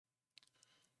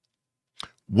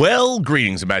Well,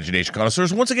 greetings, imagination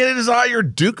connoisseurs. Once again, it is I, your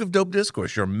Duke of Dope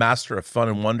Discourse, your master of fun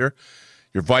and wonder,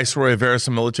 your viceroy of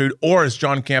verisimilitude, or as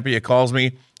John Campea calls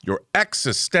me, your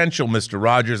existential Mr.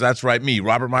 Rogers. That's right, me,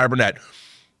 Robert Meyer Burnett.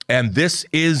 And this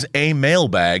is a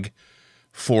mailbag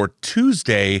for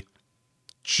Tuesday,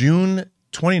 June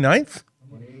 29th?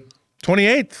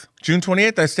 28th. June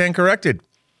 28th, I stand corrected.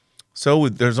 So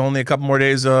there's only a couple more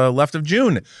days left of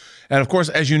June. And of course,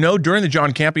 as you know, during the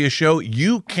John Campea Show,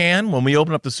 you can, when we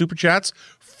open up the Super Chats,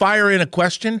 fire in a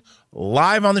question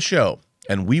live on the show,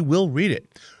 and we will read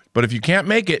it. But if you can't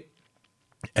make it,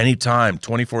 anytime,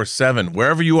 24/7,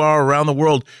 wherever you are around the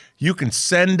world, you can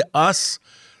send us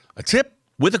a tip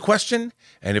with a question,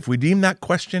 and if we deem that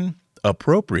question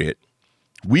appropriate,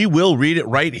 we will read it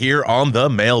right here on the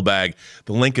mailbag.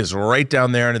 The link is right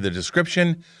down there in the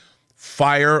description.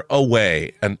 Fire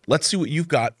away. And let's see what you've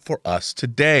got for us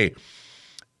today.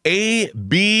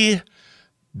 A.B.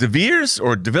 De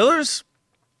Villers?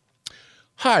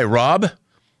 Hi, Rob.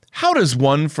 How does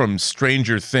one from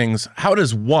Stranger Things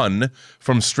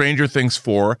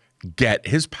 4 get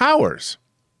his powers?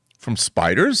 From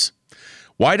spiders?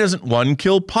 Why doesn't one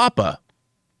kill Papa,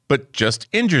 but just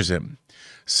injures him,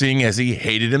 seeing as he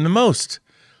hated him the most?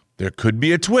 There could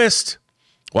be a twist.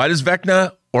 Why does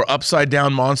Vecna or Upside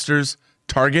Down monsters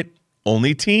target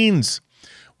only teens?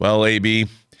 Well, AB,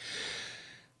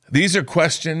 these are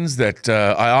questions that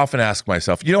I often ask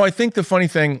myself. You know, I think the funny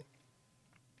thing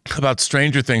about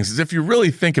Stranger Things is if you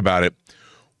really think about it,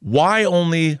 why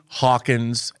only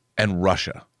Hawkins and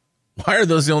Russia? Why are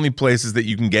those the only places that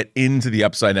you can get into the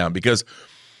Upside Down? Because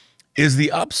is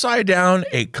the Upside Down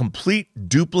a complete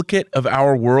duplicate of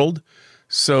our world?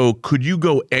 So could you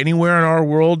go anywhere in our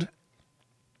world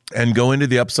and go into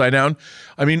the Upside Down?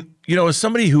 I mean, you know, as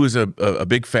somebody who is a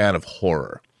big fan of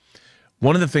horror,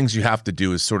 one of the things you have to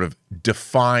do is sort of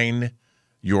define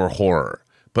your horror.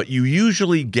 But you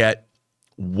usually get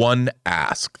one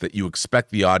ask that you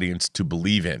expect the audience to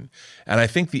believe in. And I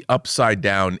think the Upside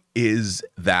Down is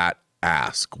that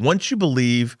ask. Once you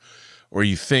believe or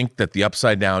you think that the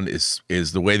Upside Down is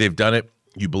the way they've done it,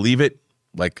 you believe it,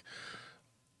 like,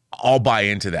 I'll buy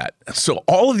into that. So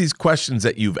all of these questions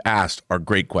that you've asked are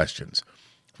great questions.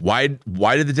 Why do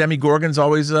the Demogorgons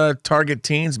always target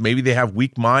teens? Maybe they have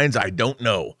weak minds. I don't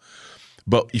know.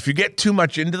 But if you get too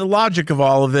much into the logic of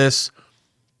all of this,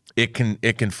 it can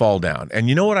fall down. And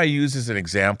you know what I use as an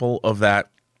example of that?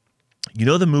 You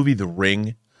know the movie The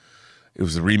Ring? It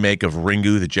was the remake of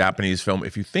Ringu, the Japanese film.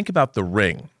 If you think about The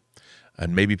Ring,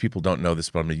 and maybe people don't know this,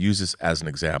 but I'm going to use this as an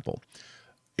example.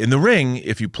 In The Ring,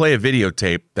 if you play a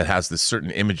videotape that has this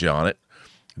certain image on it,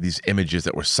 these images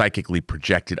that were psychically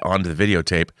projected onto the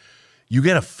videotape, you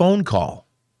get a phone call.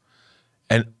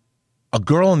 And a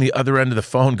girl on the other end of the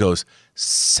phone goes,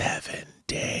 7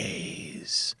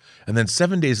 days. And then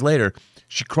 7 days later,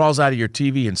 she crawls out of your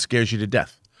TV and scares you to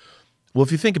death. Well,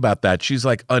 if you think about that, she's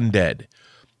like undead.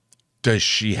 Does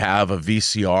she have a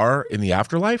VCR in the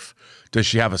afterlife? Does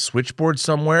she have a switchboard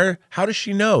somewhere? How does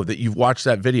she know that you've watched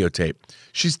that videotape?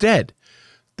 She's dead.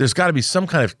 There's got to be some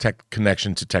kind of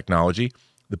connection to technology.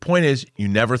 The point is, you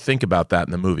never think about that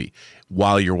in the movie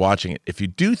while you're watching it. If you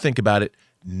do think about it,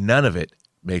 none of it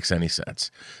makes any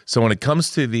sense. So when it comes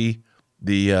to the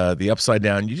Upside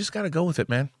Down, you just got to go with it,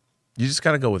 man. You just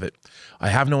got to go with it. I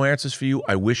have no answers for you.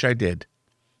 I wish I did.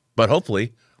 But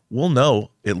hopefully, we'll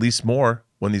know at least more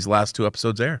when these last 2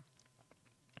 episodes air.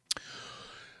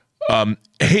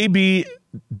 A.B.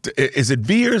 Is it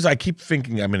Veers? I keep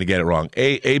thinking I'm going to get it wrong.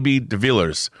 A.B. De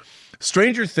Villers.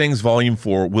 Stranger Things Volume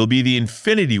 4 will be the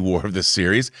Infinity War of this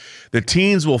series. The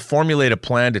teens will formulate a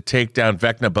plan to take down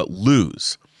Vecna but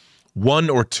lose. 1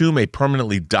 or 2 may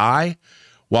permanently die,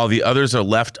 while the others are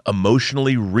left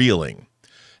emotionally reeling.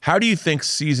 How do you think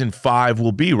Season 5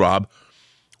 will be, Rob?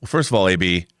 Well, first of all,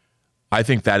 A.B., I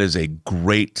think that is a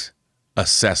great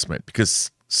assessment because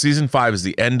Season 5 is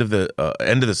the end of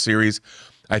the series.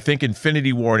 I think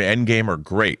Infinity War and Endgame are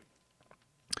great.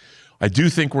 I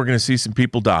do think we're going to see some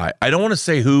people die. I don't want to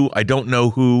say who. I don't know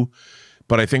who,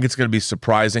 but I think it's going to be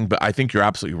surprising. But I think you're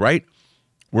absolutely right.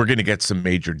 We're going to get some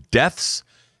major deaths.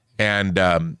 And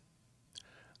how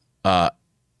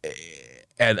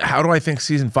do I think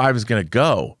Season 5 is going to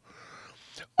go?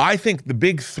 I think the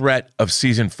big threat of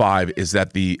Season 5 is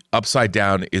that the Upside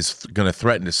Down is going to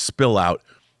threaten to spill out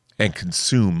and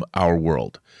consume our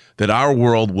world. That our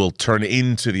world will turn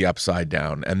into the Upside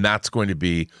Down, and that's going to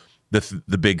be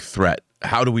the big threat.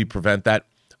 How do we prevent that?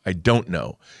 I don't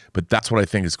know, but that's what I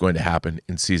think is going to happen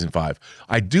in Season 5.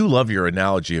 I do love your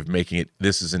analogy of making it,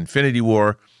 this is Infinity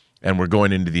War, and we're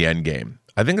going into the end game.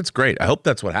 I think it's great. I hope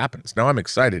that's what happens. Now I'm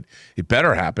excited. It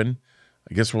better happen.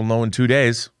 I guess we'll know in 2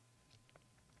 days.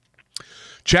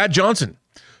 Chad Johnson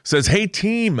says, hey,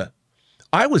 team.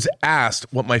 I was asked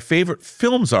what my favorite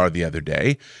films are the other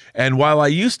day, and while I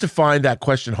used to find that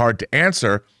question hard to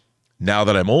answer, now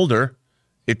that I'm older,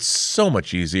 it's so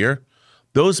much easier.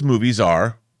 Those movies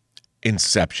are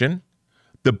Inception,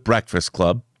 The Breakfast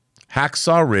Club,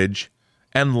 Hacksaw Ridge,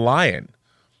 and Lion.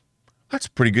 That's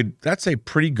pretty good. That's a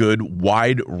pretty good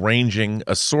wide-ranging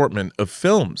assortment of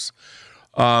films.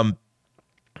 I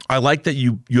like that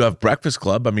you have Breakfast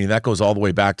Club. I mean, that goes all the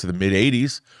way back to the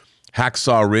mid-'80s.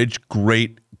 Hacksaw Ridge,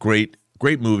 great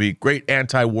movie, great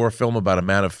anti-war film about a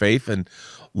man of faith. And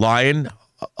Lion,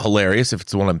 hilarious if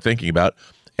it's the one I'm thinking about.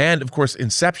 And, of course,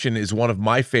 Inception is one of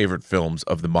my favorite films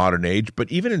of the modern age.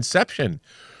 But even Inception,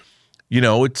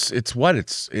 it's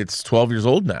 12 years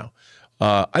old now.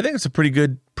 I think it's a pretty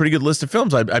good list of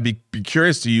films. I'd be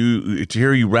curious to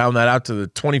hear you round that out to the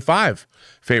 25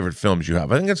 favorite films you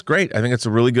have. I think that's great. I think it's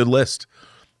a really good list.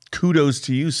 Kudos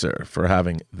to you, sir, for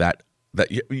having that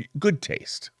good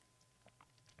taste.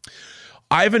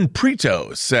 Ivan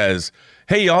Prito says,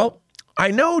 hey, y'all,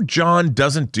 I know John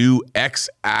doesn't do X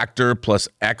actor plus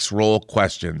X role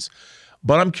questions,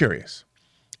 but I'm curious.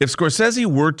 If Scorsese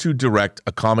were to direct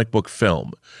a comic book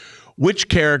film, which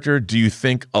character do you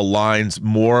think aligns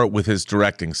more with his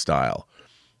directing style?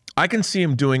 I can see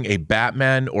him doing a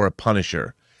Batman or a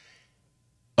Punisher.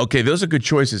 Okay, those are good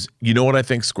choices. You know what I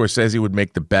think Scorsese would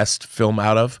make the best film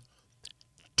out of?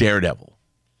 Daredevil.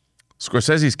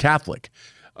 Scorsese's Catholic.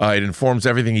 It informs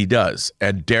everything he does.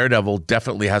 And Daredevil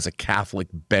definitely has a Catholic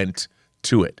bent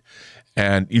to it.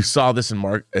 And you saw this in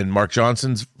Mark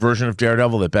Johnson's version of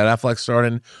Daredevil that Ben Affleck starred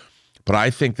in. But I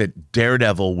think that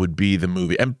Daredevil would be the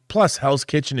movie. And plus, Hell's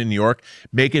Kitchen in New York,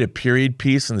 make it a period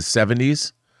piece in the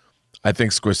 70s. I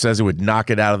think Scorsese would knock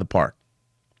it out of the park.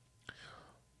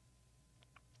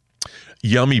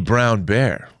 Yummy Brown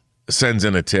Bear sends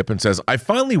in a tip and says, I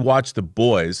finally watched The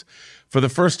Boys for the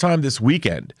first time this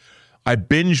weekend. I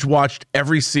binge watched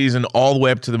every season all the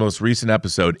way up to the most recent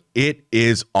episode. It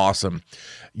is awesome.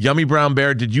 Yummy Brown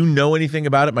Bear, did you know anything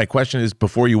about it? My question is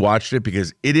before you watched it,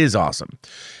 because it is awesome.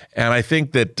 And I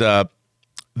think that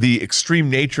the extreme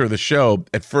nature of the show,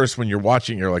 at first when you're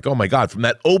watching, you're like, oh my God, from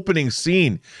that opening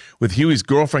scene with Huey's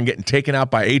girlfriend getting taken out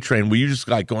by A-Train, where you just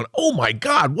like going, oh my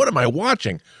God, what am I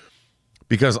watching?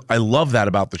 Because I love that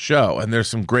about the show. And there's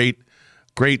some great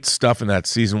stuff in that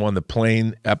season 1, the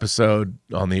plane episode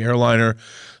on the airliner.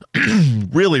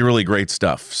 Really, really great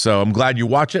stuff. So I'm glad you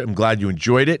watch it. I'm glad you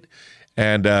enjoyed it.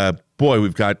 And boy,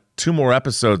 we've got 2 more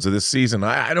episodes of this season.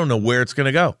 I don't know where it's going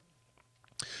to go.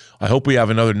 I hope we have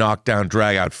another knockdown,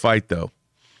 drag-out fight, though.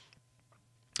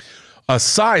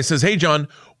 Sai says, hey, John,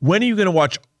 when are you going to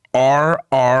watch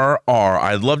RRR?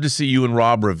 I'd love to see you and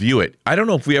Rob review it. I don't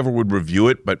know if we ever would review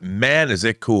it, but man, is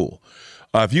it cool.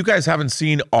 If you guys haven't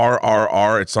seen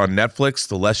RRR, it's on Netflix.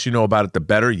 The less you know about it, the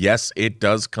better. Yes, it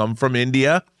does come from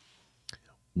India.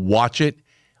 Watch it.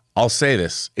 I'll say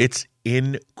this. It's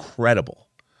incredible.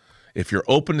 If you're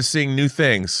open to seeing new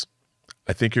things,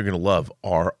 I think you're going to love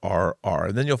RRR.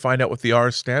 And then you'll find out what the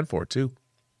R's stand for, too.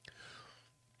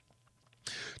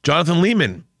 Jonathan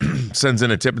Lehman sends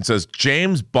in a tip and says,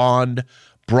 James Bond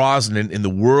Brosnan in The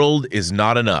World is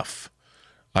not enough.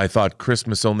 I thought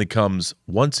Christmas only comes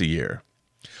once a year.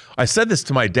 I said this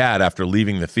to my dad after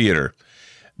leaving the theater.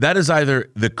 That is either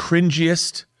the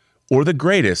cringiest or the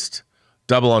greatest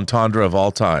double entendre of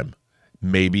all time.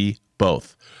 Maybe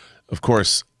both. Of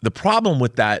course, the problem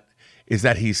with that is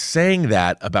that he's saying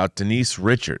that about Denise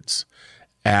Richards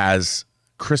as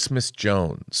Christmas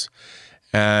Jones.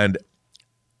 And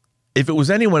if it was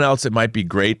anyone else, it might be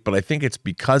great, but I think it's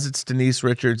because it's Denise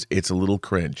Richards, it's a little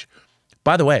cringe.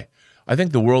 By the way, I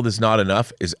think The World Is Not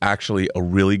Enough is actually a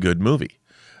really good movie.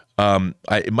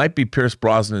 It might be Pierce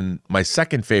Brosnan, my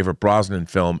second favorite Brosnan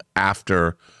film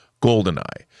after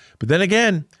GoldenEye. But then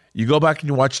again, you go back and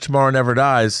you watch Tomorrow Never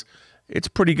Dies, it's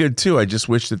pretty good too. I just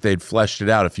wish that they'd fleshed it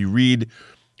out. If you read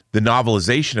the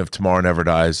novelization of Tomorrow Never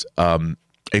Dies,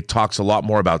 it talks a lot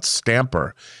more about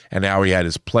Stamper and how he had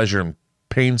his pleasure and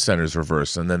pain centers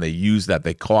reversed, and then they used that,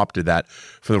 they co-opted that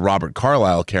for the Robert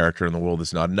Carlyle character in The World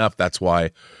Is Not Enough. That's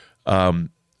why Tomorrow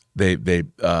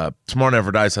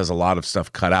Never Dies has a lot of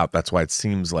stuff cut out. That's why it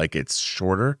seems like it's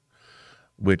shorter,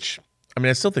 which, I mean,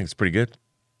 I still think it's pretty good.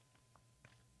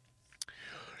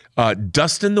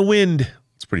 Dust in the Wind.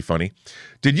 It's pretty funny.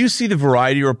 Did you see the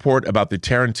Variety report about the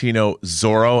Tarantino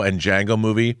Zorro and Django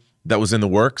movie that was in the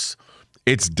works?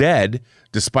 It's dead,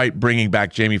 despite bringing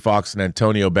back Jamie Foxx and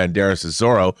Antonio Banderas as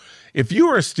Zorro. If you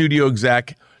were a studio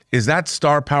exec, is that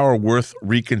star power worth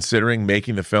reconsidering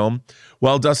making the film?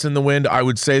 Well, Dust in the Wind, I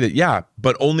would say that, yeah,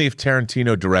 but only if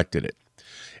Tarantino directed it.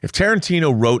 If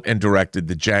Tarantino wrote and directed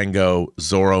the Django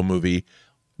Zorro movie,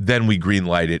 then we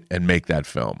greenlight it and make that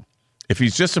film. If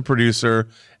he's just a producer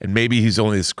and maybe he's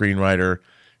only a screenwriter,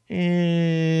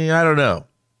 I don't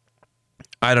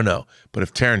know. But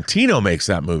if Tarantino makes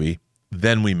that movie,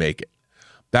 then we make it.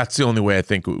 That's the only way I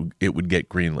think it would get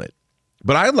greenlit.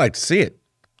 But I'd like to see it.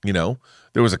 You know,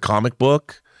 there was a comic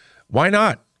book. Why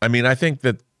not? I mean, I think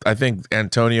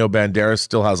Antonio Banderas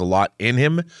still has a lot in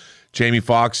him. Jamie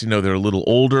Foxx, you know, they're a little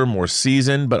older, more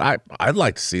seasoned, but I'd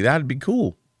like to see that. It'd be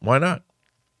cool. Why not?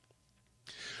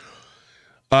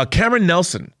 Cameron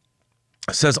Nelson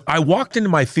says, I walked into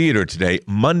my theater today,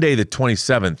 Monday the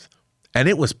 27th, and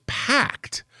it was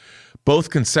packed. Both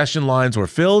concession lines were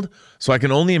filled, so I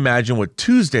can only imagine what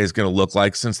Tuesday is going to look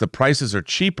like since the prices are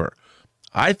cheaper.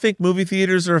 I think movie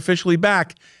theaters are officially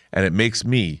back, and it makes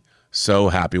me so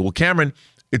happy. Well, Cameron,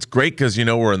 it's great because, you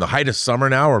know, we're in the height of summer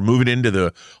now. We're moving into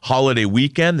the holiday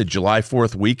weekend, the July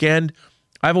 4th weekend.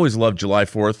 I've always loved July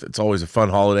 4th. It's always a fun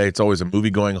holiday. It's always a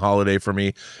movie-going holiday for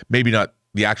me. Maybe not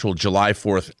the actual July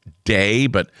 4th day,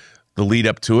 but the lead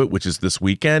up to it, which is this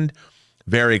weekend.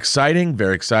 Very exciting,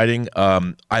 very exciting.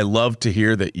 I love to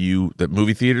hear that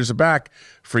movie theaters are back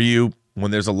for you.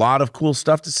 When there's a lot of cool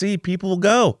stuff to see, people will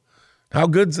go. How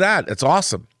good's that? It's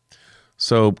awesome.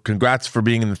 So congrats for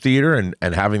being in the theater and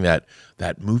having that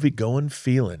movie-going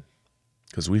feeling,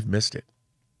 because we've missed it.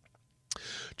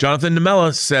 Jonathan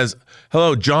Nemella says,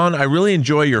 hello, John. I really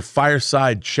enjoy your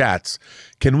fireside chats.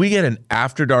 Can we get an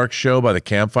After Dark show by the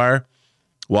campfire?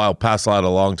 Well, I'll pass that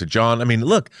along to John. I mean,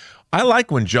 look, I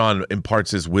like when John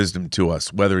imparts his wisdom to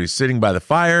us, whether he's sitting by the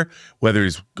fire, whether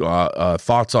he's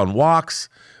thoughts on walks.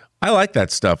 I like that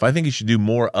stuff. I think he should do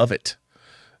more of it.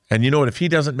 And you know what? If he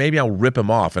doesn't, maybe I'll rip him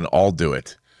off and I'll do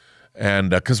it. And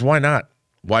because why not?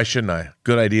 Why shouldn't I?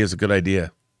 Good idea is a good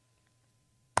idea.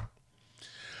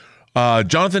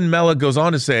 Jonathan Mella goes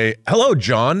on to say, hello,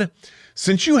 John.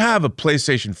 Since you have a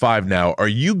PlayStation 5 now, are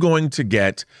you going to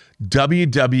get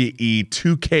WWE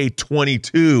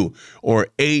 2K22 or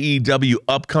AEW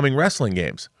upcoming wrestling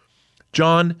games?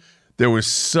 John, there was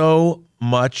so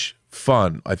much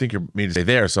fun. I think you mean to say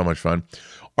they are so much fun.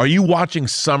 Are you watching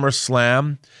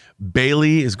SummerSlam?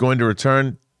 Bailey is going to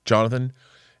return. Jonathan,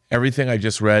 everything I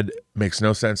just read makes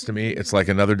no sense to me. It's like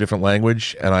another different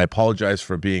language, and I apologize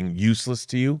for being useless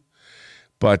to you.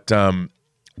 But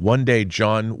one day,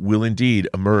 John will indeed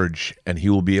emerge, and he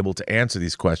will be able to answer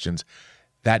these questions.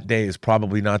 That day is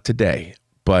probably not today,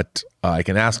 but I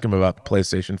can ask him about the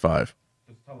PlayStation 5.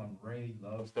 Just tell him Ray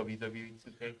loves WWE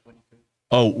 2K22.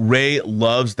 Oh, Ray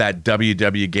loves that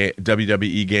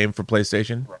WWE game for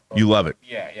PlayStation? Right. You love it?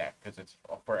 Yeah, because it's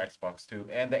for Xbox too.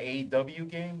 And the AEW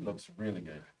game looks really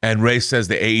good. And Ray says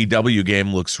the AEW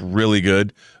game looks really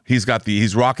good. He's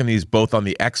rocking these both on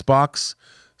the Xbox.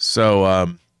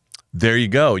 So there you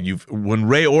go. When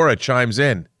Ray Ora chimes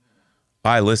in,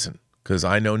 I listen because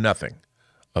I know nothing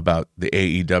about the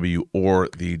AEW or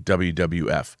the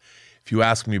WWF. If you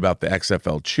ask me about the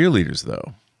XFL cheerleaders,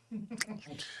 though,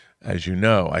 as you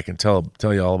know, I can tell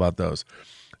you all about those.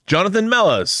 Jonathan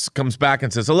Mellis comes back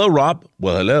and says, hello, Rob.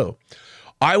 Well, hello.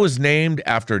 I was named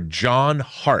after John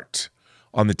Hart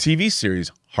on the TV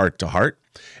series Heart to Heart,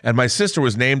 and my sister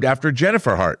was named after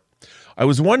Jennifer Hart. I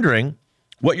was wondering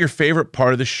what your favorite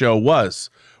part of the show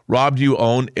was. Rob, do you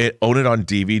own it on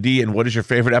DVD? And what is your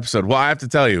favorite episode? Well, I have to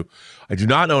tell you, I do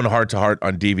not own Heart to Heart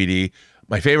on DVD.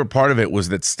 My favorite part of it was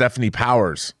that Stephanie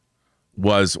Powers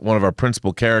was one of our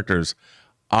principal characters.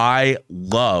 I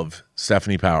love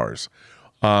Stephanie Powers.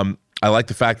 I like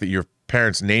the fact that your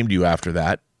parents named you after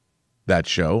that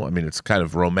show. I mean, it's kind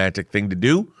of a romantic thing to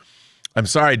do. I'm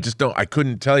sorry, I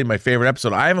couldn't tell you my favorite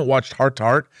episode. I haven't watched Heart to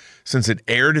Heart since it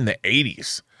aired in the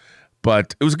 80s.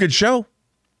 But it was a good show.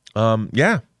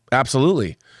 Yeah,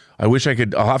 absolutely. I wish I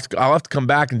could. I'll have to come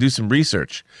back and do some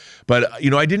research. But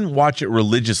I didn't watch it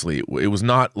religiously. It was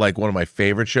not like one of my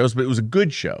favorite shows, but it was a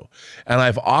good show. And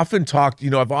I've often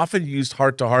used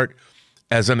Heart to Heart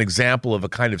as an example of a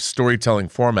kind of storytelling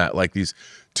format, like these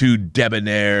two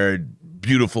debonair,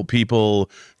 beautiful people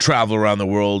travel around the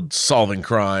world solving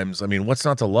crimes. I mean, what's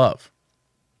not to love?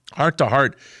 Heart to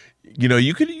Heart.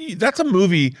 That's a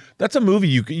movie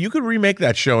you could remake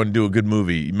that show and do a good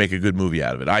movie, make a good movie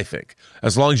out of it, I think,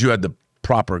 as long as you had the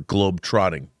proper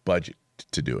globe-trotting budget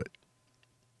to do it.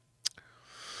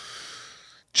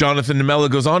 Jonathan Nemella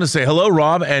goes on to say, hello,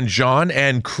 Rob and John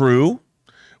and crew.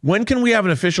 When can we have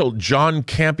an official John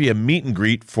Campea meet and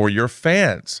greet for your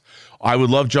fans? I would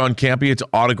love John Campea to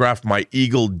autograph my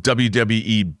Eagle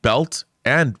WWE belt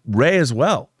and Ray as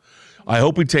well. I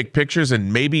hope we take pictures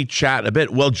and maybe chat a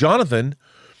bit. Well, Jonathan,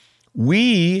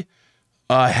 we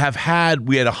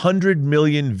we had 100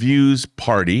 million views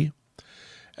party,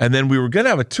 and then we were going to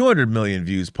have a 200 million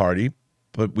views party,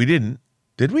 but we didn't.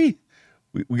 Did we?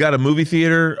 We got a movie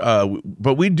theater,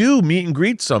 but we do meet and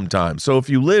greet sometimes. So if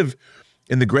you live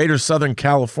in the greater Southern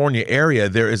California area,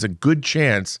 there is a good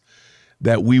chance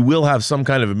that we will have some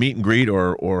kind of a meet and greet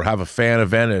or have a fan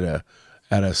event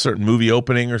at a certain movie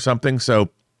opening or something. So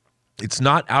it's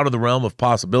not out of the realm of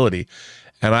possibility.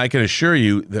 And I can assure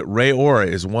you that Ray Ora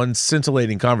is one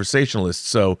scintillating conversationalist,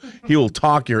 so he will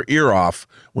talk your ear off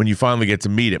when you finally get to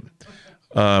meet him.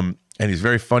 And he's a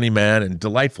very funny man and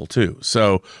delightful too.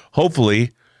 So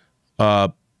hopefully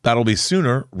that'll be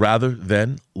sooner rather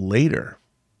than later.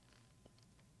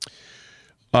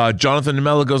 Jonathan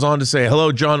Nemella goes on to say,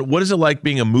 hello, John. What is it like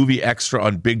being a movie extra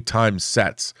on big-time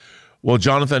sets? Well,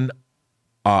 Jonathan,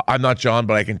 I'm not John,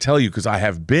 but I can tell you because I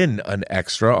have been an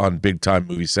extra on big-time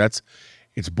movie sets.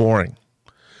 It's boring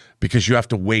because you have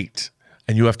to wait,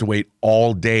 and you have to wait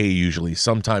all day usually,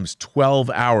 sometimes 12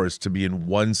 hours to be in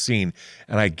one scene.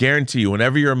 And I guarantee you,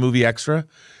 whenever you're a movie extra,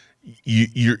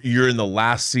 you're in the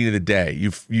last scene of the day.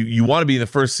 You want to be in the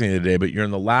first scene of the day, but you're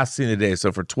in the last scene of the day.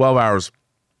 So for 12 hours,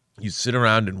 you sit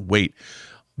around and wait.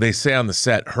 They say on the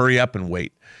set, hurry up and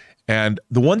wait. And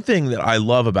the one thing that I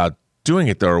love about doing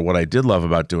it, though, or what I did love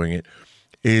about doing it,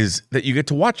 is that you get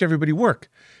to watch everybody work.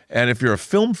 And if you're a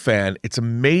film fan, it's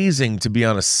amazing to be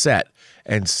on a set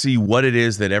and see what it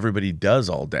is that everybody does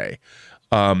all day.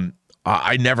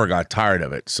 I never got tired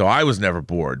of it, so I was never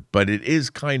bored, but it is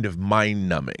kind of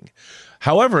mind-numbing.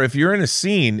 However, if you're in a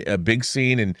scene, a big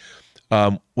scene, and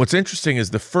what's interesting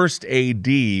is the first AD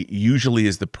usually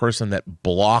is the person that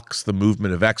blocks the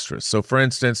movement of extras. So for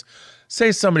instance,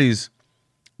 say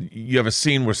you have a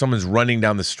scene where someone's running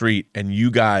down the street and you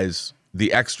guys,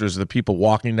 the extras, the people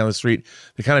walking down the street,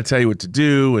 they kind of tell you what to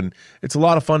do, and it's a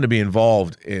lot of fun to be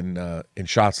involved in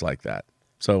shots like that.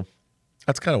 So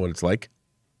that's kind of what it's like.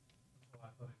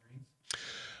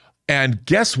 And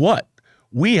guess what?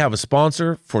 We have a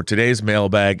sponsor for today's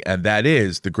mailbag, and that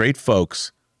is the great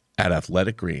folks at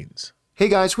Athletic Greens. Hey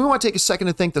guys, we want to take a second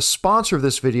to thank the sponsor of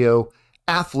this video,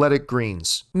 Athletic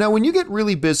Greens. Now, when you get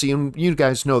really busy, and you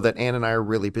guys know that Ann and I are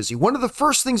really busy, one of the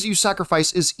first things you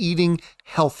sacrifice is eating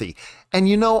healthy. And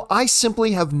you know, I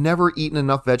simply have never eaten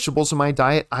enough vegetables in my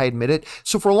diet, I admit it.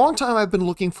 So for a long time, I've been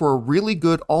looking for a really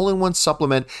good all-in-one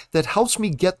supplement that helps me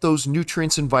get those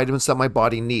nutrients and vitamins that my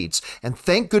body needs. And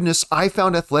thank goodness I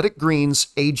found Athletic Greens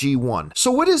AG1.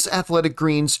 So what is Athletic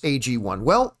Greens AG1?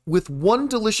 Well, with one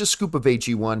delicious scoop of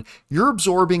AG1, you're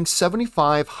absorbing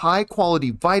 75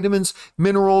 high-quality vitamins,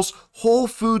 minerals, whole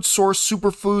food source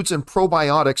superfoods, and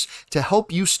probiotics to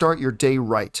help you start your day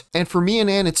right. And for me and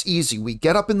Ann, it's easy. We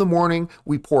get up in the morning,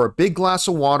 we pour a big glass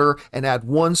of water and add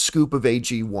one scoop of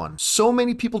AG1. So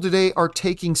many people today are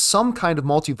taking some kind of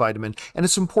multivitamin, and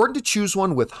it's important to choose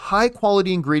one with high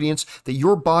quality ingredients that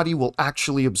your body will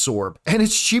actually absorb. And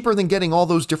it's cheaper than getting all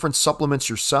those different supplements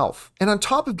yourself. And on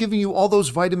top of giving you all those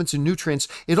vitamins and nutrients,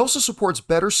 it also supports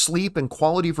better sleep and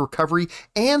quality of recovery,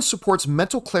 and supports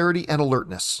mental clarity and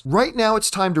alertness. Right now, it's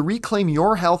time to reclaim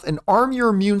your health and arm your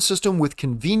immune system with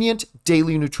convenient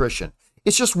daily nutrition.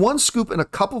 It's just one scoop in a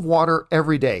cup of water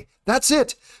every day. That's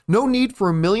it. No need for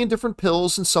a million different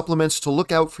pills and supplements to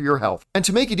look out for your health. And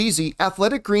to make it easy,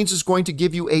 Athletic Greens is going to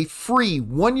give you a free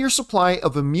 1-year supply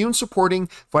of immune-supporting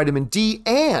vitamin D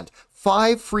and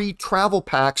 5 free travel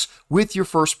packs with your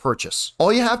first purchase.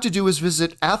 All you have to do is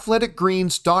visit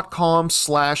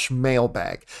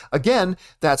athleticgreens.com/mailbag. Again,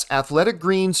 that's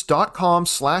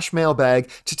athleticgreens.com/mailbag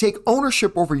to take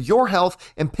ownership over your health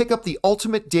and pick up the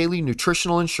ultimate daily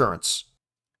nutritional insurance.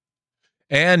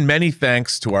 And many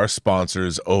thanks to our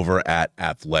sponsors over at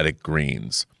Athletic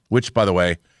Greens, which, by the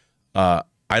way, I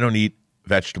don't eat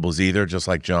vegetables either, just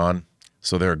like John,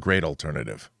 so they're a great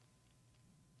alternative.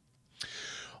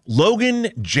 Logan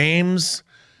James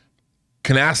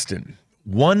Canaston,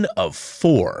 one of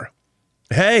 4.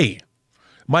 Hey,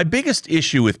 my biggest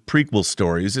issue with prequel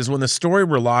stories is when the story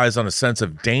relies on a sense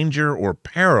of danger or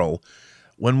peril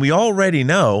when we already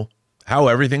know how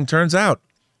everything turns out,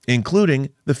 including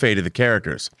the fate of the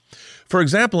characters. For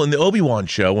example, in the Obi-Wan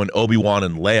show, when Obi-Wan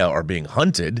and Leia are being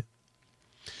hunted,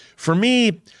 for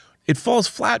me, it falls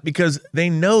flat because they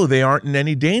know they aren't in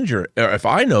any danger. Or if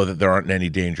I know that there aren't in any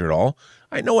danger at all,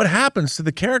 I know what happens to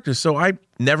the characters, so I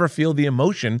never feel the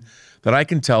emotion that I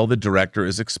can tell the director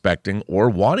is expecting or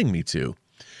wanting me to.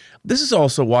 This is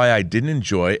also why I didn't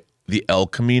enjoy the El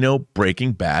Camino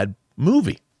Breaking Bad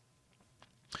movie.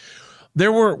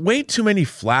 There were way too many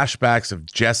flashbacks of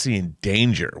Jesse in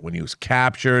danger when he was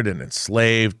captured and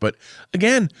enslaved, but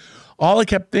again, all I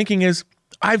kept thinking is,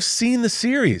 I've seen the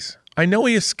series. I know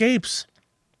he escapes.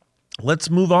 Let's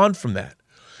move on from that.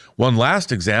 One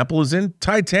last example is in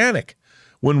Titanic,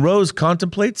 when Rose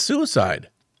contemplates suicide.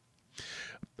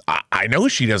 I know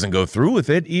she doesn't go through with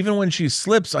it. Even when she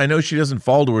slips, I know she doesn't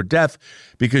fall to her death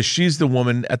because she's the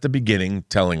woman at the beginning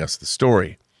telling us the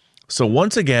story. So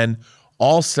once again,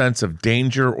 all sense of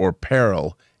danger or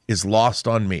peril is lost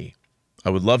on me. I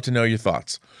would love to know your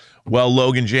thoughts. Well,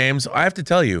 Logan James, I have to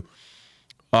tell you,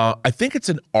 I think it's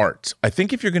an art. I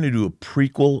think if you're going to do a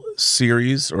prequel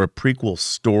series or a prequel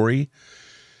story,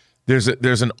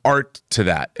 there's an art to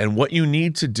that. And what you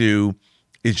need to do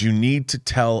is you need to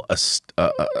tell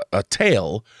a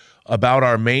tale about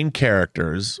our main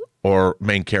characters or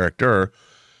main character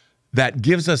that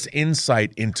gives us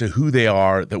insight into who they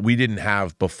are that we didn't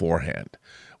have beforehand.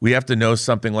 We have to know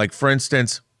something like, for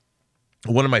instance,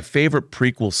 one of my favorite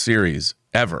prequel series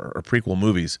ever, or prequel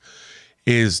movies,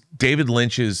 is David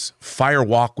Lynch's Fire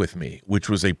Walk with Me, which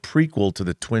was a prequel to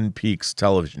the Twin Peaks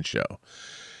television show.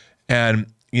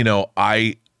 And, you know,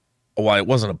 while it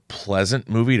wasn't a pleasant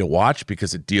movie to watch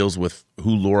because it deals with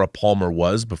who Laura Palmer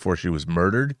was before she was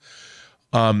murdered,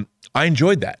 I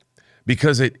enjoyed that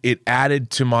because it added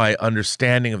to my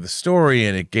understanding of the story,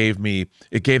 and it gave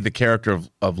the character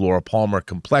of Laura Palmer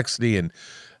complexity and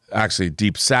actually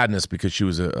deep sadness because she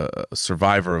was a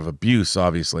survivor of abuse,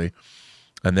 obviously,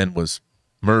 and then was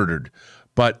murdered.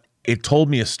 But it told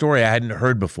me a story I hadn't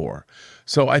heard before.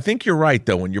 So I think you're right,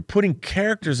 though, when you're putting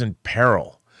characters in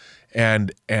peril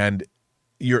and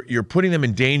you're putting them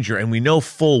in danger, and we know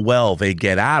full well they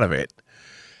get out of it,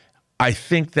 I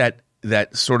think that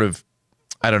sort of,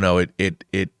 I don't know,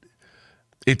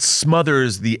 it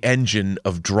smothers the engine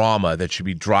of drama that should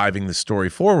be driving the story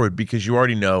forward because you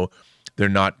already know they're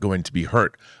not going to be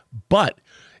hurt. But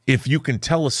if you can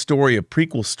tell a story, a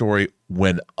prequel story,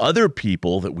 when other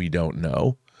people that we don't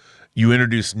know, you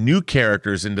introduce new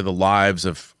characters into the lives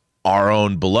of our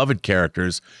own beloved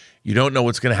characters, you don't know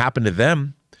what's going to happen to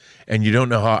them, and you don't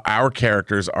know how our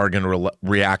characters are going to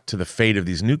react to the fate of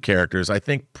these new characters. I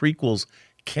think prequels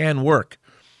can work.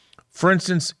 For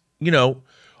instance, you know,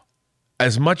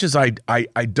 as much as I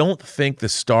don't think the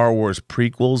Star Wars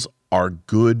prequels are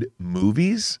good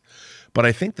movies, but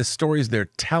I think the stories they're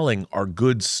telling are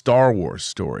good Star Wars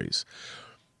stories.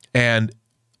 And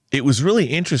it was really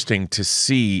interesting to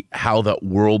see how that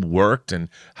world worked and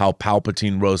how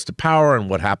Palpatine rose to power and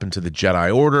what happened to the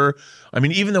Jedi Order. I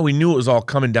mean, even though we knew it was all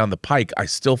coming down the pike, I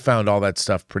still found all that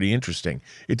stuff pretty interesting.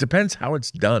 It depends how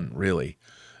it's done, really.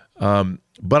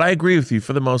 But I agree with you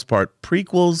for the most part.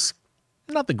 Prequels,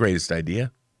 not the greatest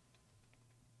idea.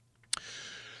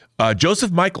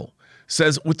 Joseph Michael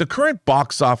says, with the current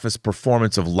box office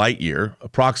performance of Lightyear,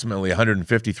 approximately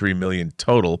 153 million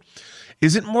total,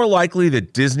 is it more likely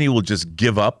that Disney will just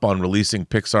give up on releasing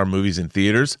Pixar movies in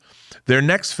theaters? Their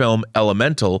next film,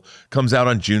 Elemental, comes out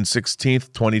on June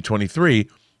 16th, 2023,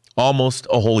 almost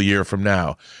a whole year from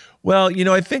now. Well, you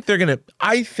know, I think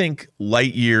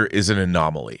Lightyear is an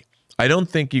anomaly. I don't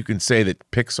think you can say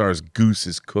that Pixar's goose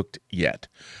is cooked yet.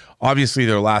 Obviously,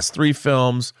 their last three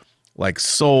films, like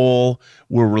Soul,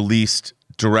 were released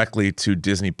directly to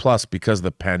Disney Plus because of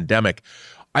the pandemic.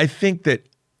 I think that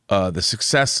the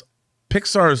success,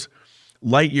 Pixar's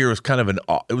Lightyear was kind of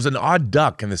an odd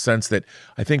duck in the sense that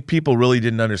I think people really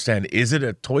didn't understand, is it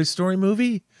a Toy Story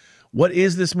movie? What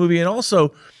is this movie? And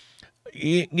also,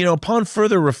 you know, upon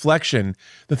further reflection,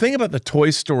 the thing about the Toy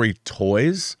Story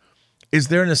toys is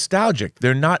they're nostalgic.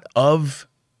 They're not of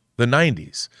the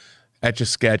 90s.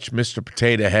 Etch-a-Sketch, Mr.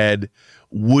 Potato Head,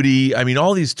 Woody. I mean,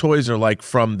 all these toys are like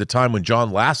from the time when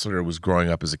John Lasseter was growing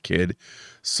up as a kid.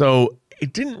 So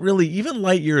it didn't really, even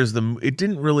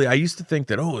Lightyear I used to think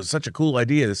that, oh, it's such a cool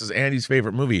idea. This is Andy's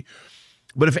favorite movie.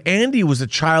 But if Andy was a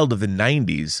child of the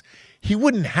 90s, he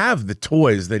wouldn't have the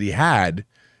toys that he had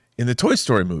in the Toy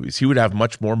Story movies. He would have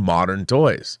much more modern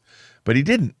toys, but he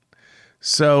didn't.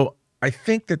 So I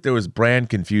think that there was brand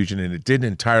confusion and it didn't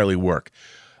entirely work.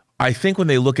 I think when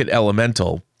they look at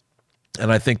Elemental,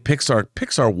 and I think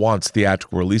Pixar wants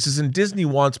theatrical releases, and Disney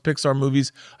wants Pixar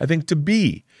movies, I think, to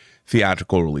be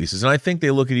theatrical releases. And I think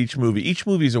they look at each movie. Each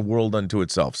movie is a world unto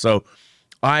itself. So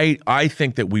I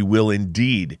think that we will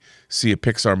indeed see a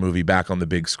Pixar movie back on the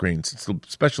big screen,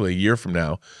 especially a year from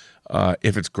now,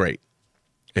 if it's great.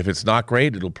 If it's not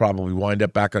great, it'll probably wind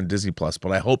up back on Disney Plus,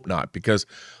 but I hope not. Because,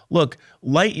 look,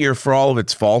 Lightyear, for all of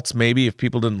its faults, maybe if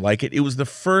people didn't like it, it was the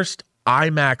first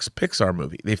IMAX Pixar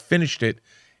movie. They finished it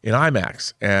in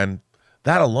IMAX, and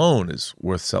that alone is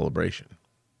worth celebration.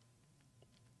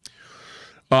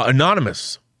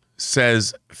 Anonymous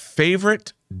says,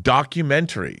 favorite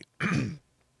documentary.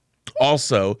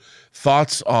 Also,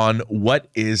 thoughts on what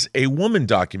is a woman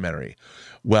documentary.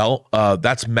 Well,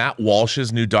 that's Matt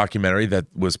Walsh's new documentary that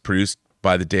was produced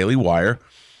by the Daily Wire.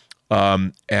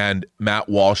 And Matt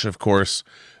Walsh, of course,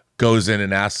 goes in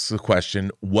and asks the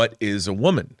question, what is a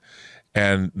woman?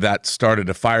 And that started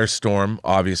a firestorm,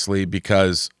 obviously,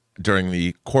 because during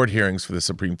the court hearings for the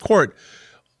Supreme Court,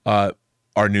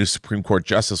 our new Supreme Court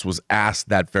justice was asked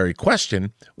that very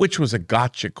question, which was a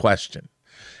gotcha question.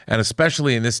 And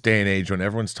especially in this day and age when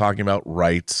everyone's talking about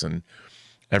rights and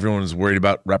everyone's worried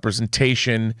about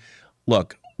representation.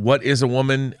 Look, what is a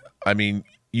woman? I mean,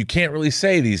 you can't really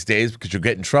say these days because you'll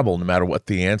get in trouble no matter what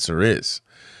the answer is.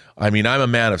 I mean, I'm a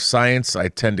man of science. I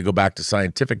tend to go back to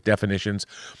scientific definitions,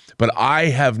 but I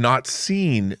have not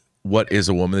seen What is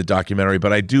a Woman, the documentary,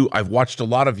 but I've watched a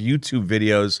lot of YouTube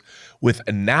videos with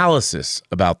analysis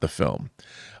about the film.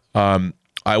 I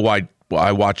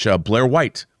watch Blair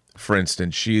White, for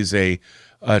instance. She's a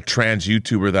trans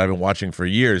YouTuber that I've been watching for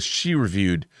years. She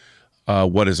reviewed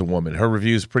What is a Woman. Her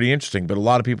review is pretty interesting, but a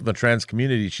lot of people in the trans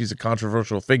community, she's a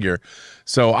controversial figure.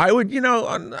 So I would,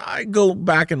 I go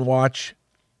back and watch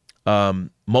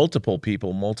multiple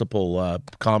people, multiple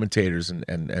commentators,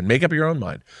 and make up your own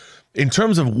mind. In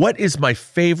terms of what is my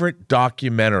favorite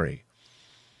documentary,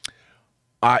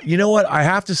 you know what? I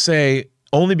have to say,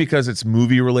 only because it's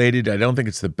movie related, I don't think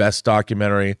it's the best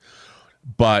documentary,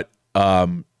 but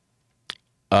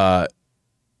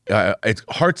it's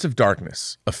Hearts of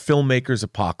Darkness, A Filmmaker's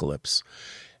Apocalypse.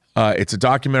 It's a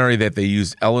documentary that they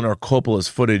used Eleanor Coppola's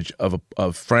footage of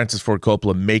Francis Ford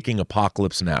Coppola making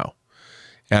Apocalypse Now.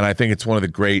 And I think it's one of the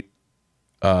great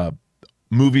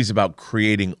movies about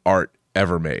creating art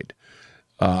ever made.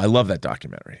 I love that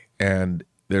documentary, and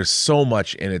there's so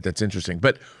much in it that's interesting.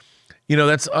 But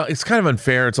that's it's kind of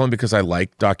unfair. It's only because I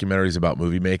like documentaries about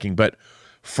movie making. But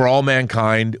For All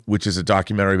Mankind, which is a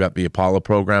documentary about the Apollo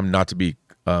program, not to be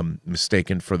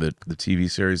mistaken for the TV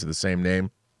series of the same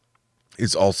name,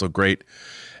 is also great.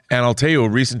 And I'll tell you, a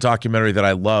recent documentary that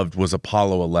I loved was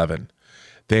Apollo 11.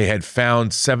 They had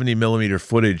found 70 millimeter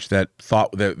footage that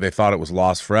they thought it was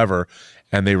lost forever,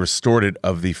 and they restored it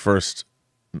of the first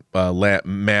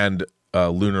manned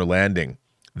lunar landing.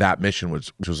 That mission,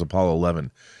 which was Apollo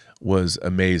 11, was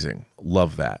amazing.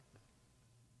 Love that.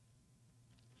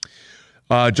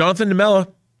 Jonathan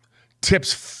DeMella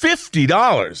tips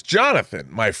 $50. Jonathan,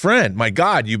 my friend, my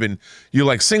God, you're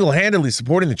like single-handedly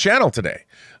supporting the channel today.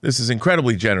 This is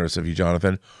incredibly generous of you,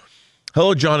 Jonathan.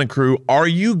 Hello, John and crew. Are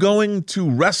you going to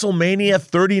WrestleMania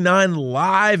 39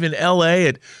 live in LA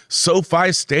at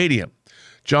SoFi Stadium?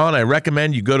 John, I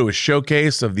recommend you go to a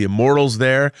showcase of the Immortals.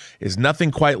 There is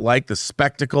nothing quite like the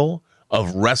spectacle of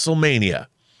WrestleMania.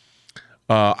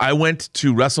 I went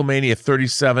to WrestleMania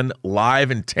 37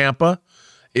 live in Tampa.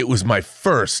 It was my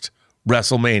first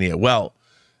WrestleMania. Well,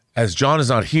 as John is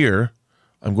not here,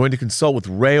 I'm going to consult with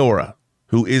Ray Ora,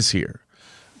 who is here.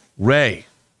 Ray,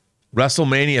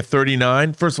 WrestleMania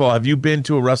 39. First of all, have you been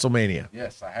to a WrestleMania?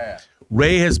 Yes, I have.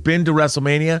 Ray has been to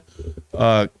WrestleMania.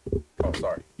 Sorry.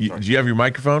 Do you have your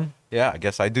microphone? Yeah, I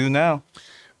guess I do now.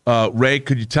 Ray,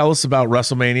 could you tell us about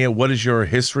WrestleMania? What is your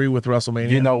history with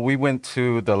WrestleMania? We went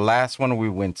to the last one we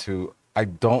went to. I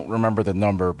don't remember the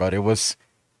number, but it was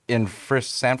in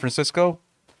San Francisco.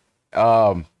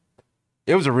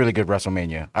 It was a really good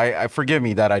WrestleMania. I forgive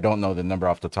me that I don't know the number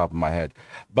off the top of my head.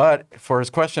 But for his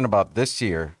question about this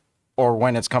year or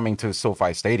when it's coming to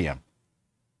SoFi Stadium,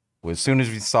 as soon as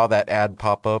we saw that ad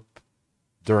pop up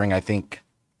during, I think,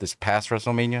 this past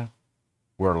WrestleMania,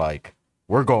 we're like,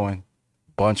 we're going.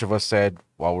 Bunch of us said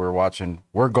while we were watching,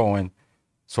 we're going.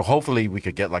 So hopefully we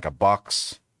could get like a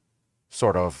box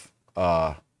sort of,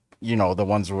 the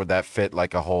ones that fit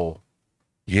like a whole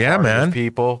man.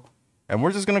 People. And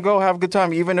we're just going to go have a good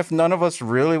time. Even if none of us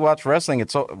really watch wrestling,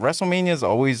 WrestleMania is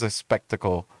always a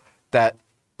spectacle that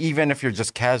even if you're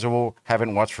just casual,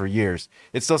 haven't watched for years,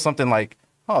 it's still something like,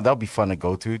 oh, that'll be fun to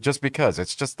go to just because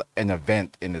it's just an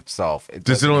event in itself.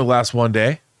 Does it only last one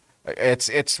day? I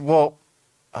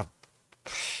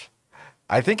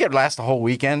think it lasts the whole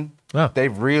weekend. Oh.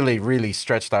 They've really, really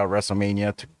stretched out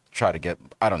WrestleMania to try to get,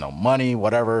 I don't know, money,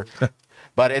 whatever.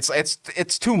 But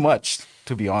it's too much,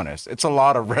 to be honest. It's a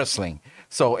lot of wrestling.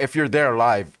 So if you're there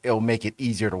live, it'll make it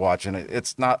easier to watch. And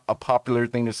it's not a popular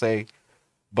thing to say,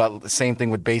 but the same thing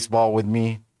with baseball with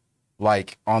me.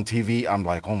 Like on TV, I'm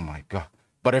like, oh my God.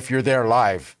 But if you're there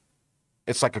live,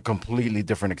 it's like a completely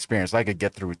different experience. I could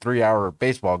get through a 3-hour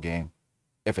baseball game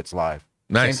if it's live.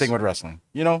 Nice. Same thing with wrestling.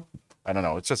 I don't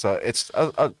know. It's just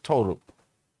a total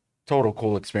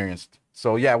cool experience.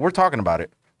 So yeah, we're talking about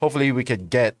it. Hopefully we could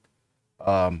get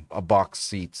a box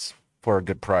seats for a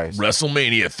good price.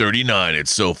 WrestleMania 39 at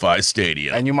SoFi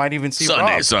Stadium. And you might even see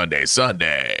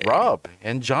Sunday. Rob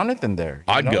and Jonathan there.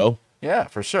 I'd go. Yeah,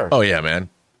 for sure. Oh, yeah, man.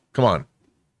 Come on.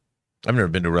 I've never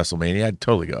been to WrestleMania. I'd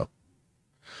totally go.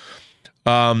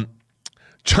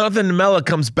 Jonathan Nemella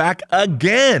comes back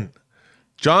again.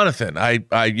 Jonathan,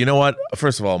 you know what?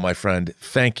 First of all, my friend,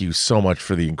 thank you so much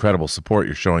for the incredible support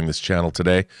you're showing this channel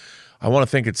today. I want to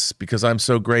think it's because I'm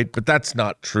so great, but that's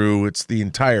not true. It's the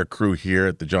entire crew here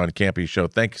at the John Campea Show.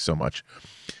 Thank you so much.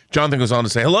 Jonathan goes on to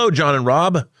say, hello, John and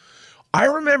Rob. I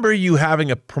remember you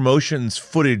having a promotions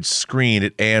footage screen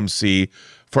at AMC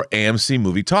for AMC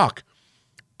Movie Talk.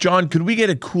 John, could we get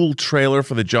a cool trailer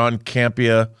for the John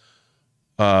Campea,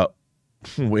 the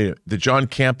John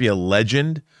Campea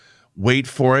legend? Wait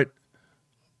for it.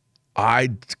 I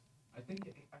think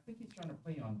he's trying to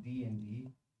play on D&D,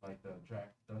 like the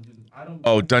Dungeons. I don't.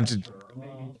 Oh, Dungeons.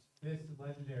 Well, this is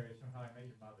legendary from How I Met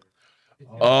Your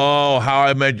Mother. Oh, How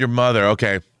I Met Your Mother.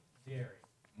 Okay.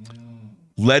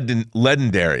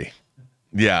 Legendary.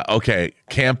 Yeah. Okay.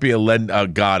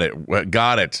 Campea got it.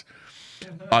 Got it.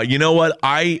 You know what?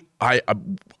 A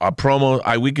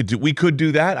promo. We could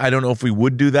do that. I don't know if we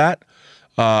would do that.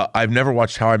 I've never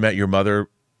watched How I Met Your Mother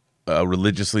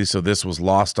religiously, so this was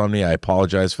lost on me. I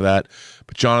apologize for that.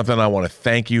 But Jonathan, I want to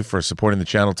thank you for supporting the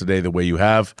channel today the way you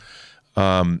have.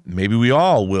 Maybe we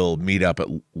all will meet up at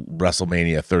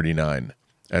WrestleMania 39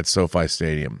 at SoFi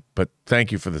Stadium. But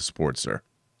thank you for the support, sir.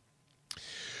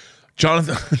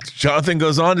 Jonathan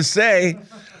goes on to say,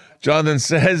 Jonathan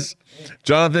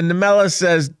Nemella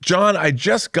says, John, I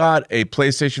just got a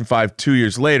PlayStation 5 2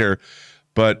 years later,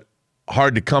 but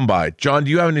hard to come by. John, do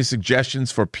you have any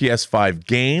suggestions for PS5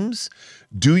 games?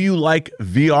 Do you like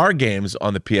VR games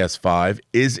on the PS5?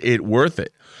 Is it worth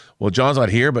it? Well, John's not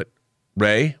here, but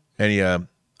Ray, any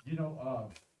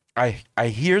I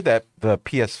hear that the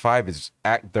PS5 is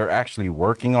they're actually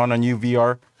working on a new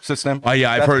VR system. Oh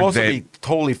yeah, I've heard supposed to be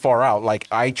totally far out, like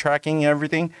eye tracking and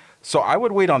everything. So I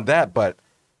would wait on that. But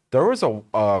there was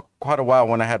quite a while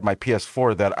when I had my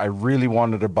PS4 that I really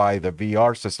wanted to buy the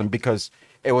VR system because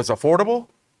it was affordable,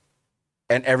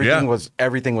 and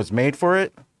everything was made for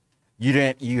it.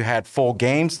 You had full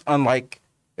games, unlike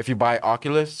if you buy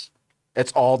Oculus,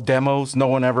 it's all demos. No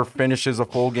one ever finishes a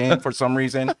full game for some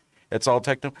reason. It's all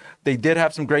technical. They did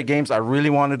have some great games. I really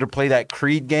wanted to play that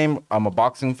Creed game. I'm a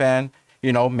boxing fan.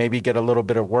 You know, maybe get a little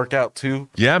bit of workout too.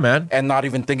 Yeah, man. And not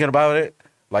even thinking about it.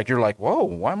 Like you're like, whoa,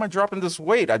 why am I dropping this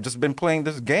weight? I've just been playing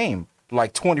this game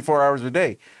like 24 hours a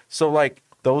day. So like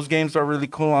those games are really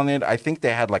cool on it. I think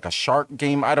they had like a shark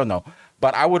game. I don't know.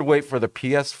 But I would wait for the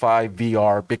PS5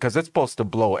 VR because it's supposed to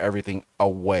blow everything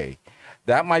away.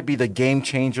 That might be the game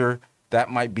changer. That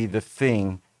might be the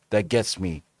thing that gets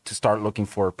me to start looking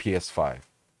for a PS5.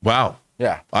 Wow.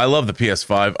 Yeah. I love the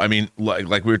PS5. I mean,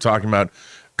 like we were talking about,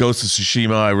 Ghost of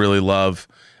Tsushima, I really love.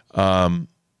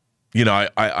 You know,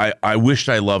 I wished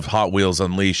I loved Hot Wheels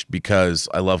Unleashed because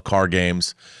I love car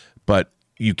games, but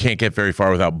you can't get very far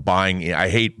without buying. I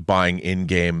hate buying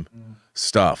in-game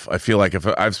stuff. I feel like if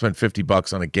I've spent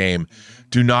 $50 on a game,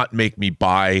 do not make me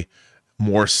buy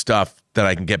more stuff that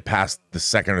I can get past the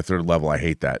second or third level. I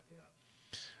hate that.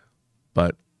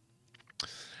 But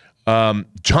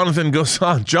Jonathan goes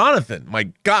on. Jonathan, my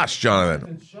gosh,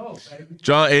 Jonathan.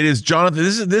 It is Jonathan.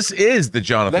 This is the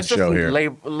Jonathan show here.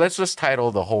 Let's just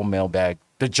title the whole mailbag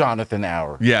the Jonathan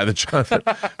Hour. Yeah, the Jonathan.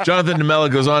 Jonathan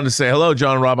Nemella goes on to say, hello,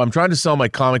 John and Rob. I'm trying to sell my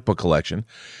comic book collection.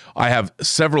 I have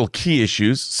several key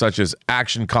issues, such as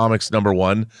Action Comics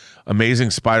 #1,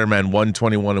 Amazing Spider-Man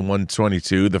 121 and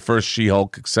 122, the first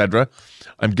She-Hulk, etc.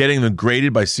 I'm getting them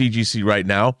graded by CGC right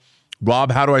now.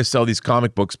 Rob, how do I sell these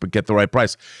comic books but get the right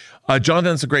price?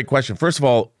 Jonathan, that's a great question. First of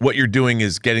all, what you're doing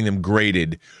is getting them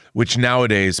graded, which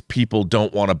nowadays people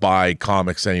don't want to buy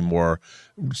comics anymore.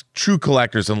 True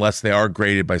collectors, unless they are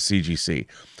graded by CGC.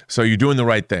 So you're doing the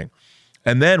right thing.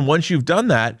 And then once you've done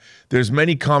that, there's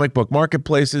many comic book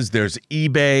marketplaces. There's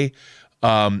eBay.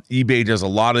 eBay does a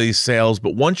lot of these sales.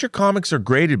 But once your comics are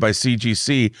graded by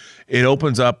CGC, it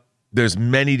opens up. There's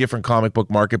many different comic book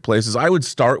marketplaces. I would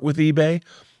start with eBay,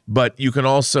 but you can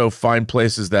also find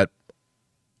places that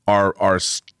are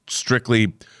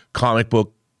strictly comic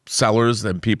book sellers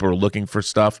and people are looking for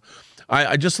stuff.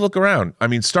 I just look around. I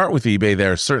mean, start with eBay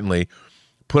there, certainly.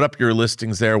 Put up your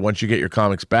listings there once you get your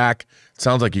comics back. It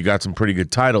sounds like you got some pretty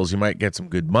good titles. You might get some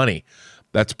good money.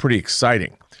 That's pretty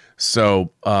exciting.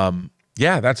 So,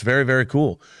 yeah, that's very, very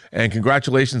cool. And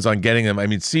congratulations on getting them. I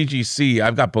mean, CGC,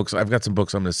 I've got books. I've got some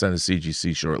books I'm going to send to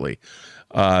CGC shortly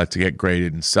to get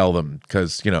graded and sell them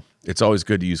because, you know, it's always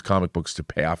good to use comic books to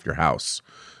pay off your house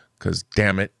because,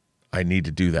 damn it, I need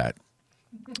to do that.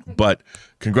 But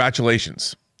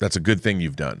congratulations. That's a good thing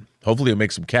you've done. Hopefully you'll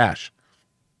make some cash.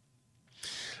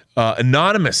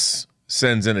 Anonymous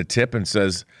sends in a tip and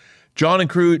says, John and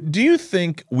crew, do you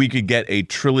think we could get a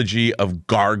trilogy of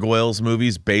Gargoyles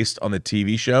movies based on the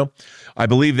TV show? I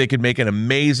believe they could make an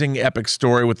amazing epic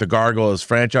story with the Gargoyles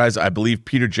franchise. I believe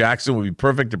Peter Jackson would be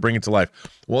perfect to bring it to life.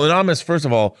 Well, Anonymous, first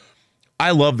of all,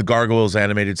 I love the Gargoyles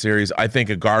animated series. I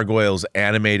think a Gargoyles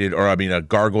a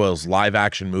Gargoyles live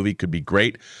action movie could be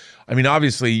great. I mean,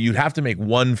 obviously, you'd have to make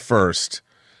one first,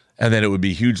 and then it would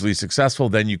be hugely successful.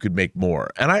 Then you could make more.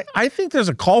 And I think there's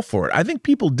a call for it. I think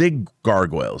people dig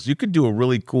Gargoyles. You could do a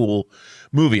really cool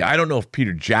movie. I don't know if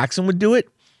Peter Jackson would do it.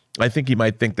 I think he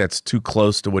might think that's too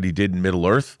close to what he did in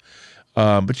Middle-earth.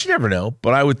 But you never know.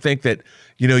 But I would think that,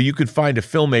 you could find a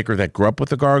filmmaker that grew up with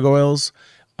the Gargoyles.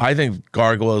 I think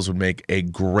Gargoyles would make a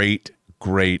great,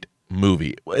 great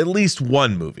movie. At least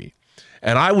one movie.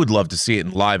 And I would love to see it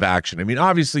in live action. I mean,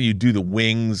 obviously you do the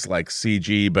wings like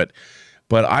CG, but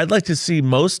I'd like to see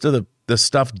most of the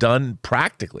stuff done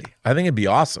practically. I think it'd be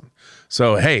awesome.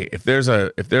 So hey, if there's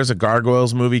a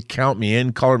Gargoyles movie, count me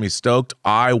in, color me stoked.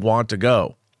 I want to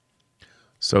go.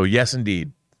 So yes,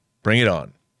 indeed, bring it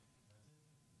on.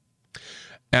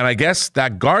 And I guess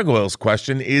that Gargoyles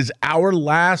question is our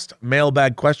last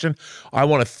mailbag question. I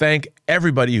want to thank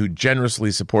everybody who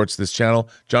generously supports this channel.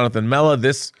 Jonathan Mella,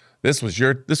 this was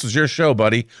your show,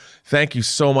 buddy. Thank you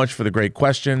so much for the great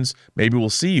questions. Maybe we'll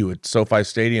see you at SoFi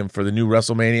Stadium for the new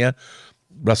WrestleMania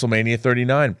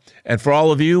 39. And for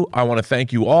all of you, I want to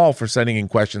thank you all for sending in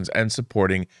questions and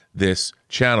supporting this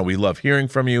channel. We love hearing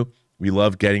from you. We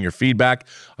love getting your feedback.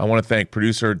 I want to thank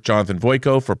producer Jonathan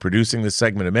Voico for producing this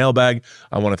segment of Mailbag.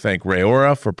 I want to thank Ray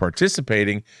Ora for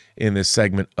participating in this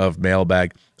segment of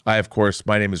Mailbag. My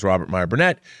name is Robert Meyer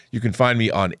Burnett. You can find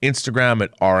me on Instagram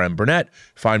at RMBurnett,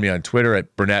 find me on Twitter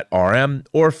at BurnettRM,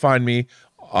 or find me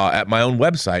at my own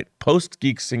website,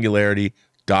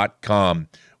 postgeeksingularity.com.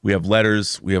 We have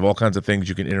letters, we have all kinds of things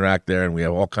you can interact there, and we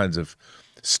have all kinds of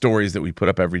stories that we put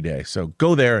up every day. So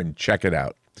go there and check it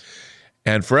out.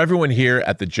 And for everyone here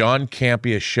at the John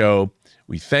Campea Show,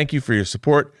 we thank you for your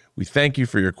support, we thank you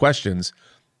for your questions,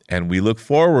 and we look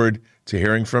forward to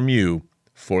hearing from you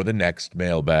for the next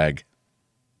mailbag.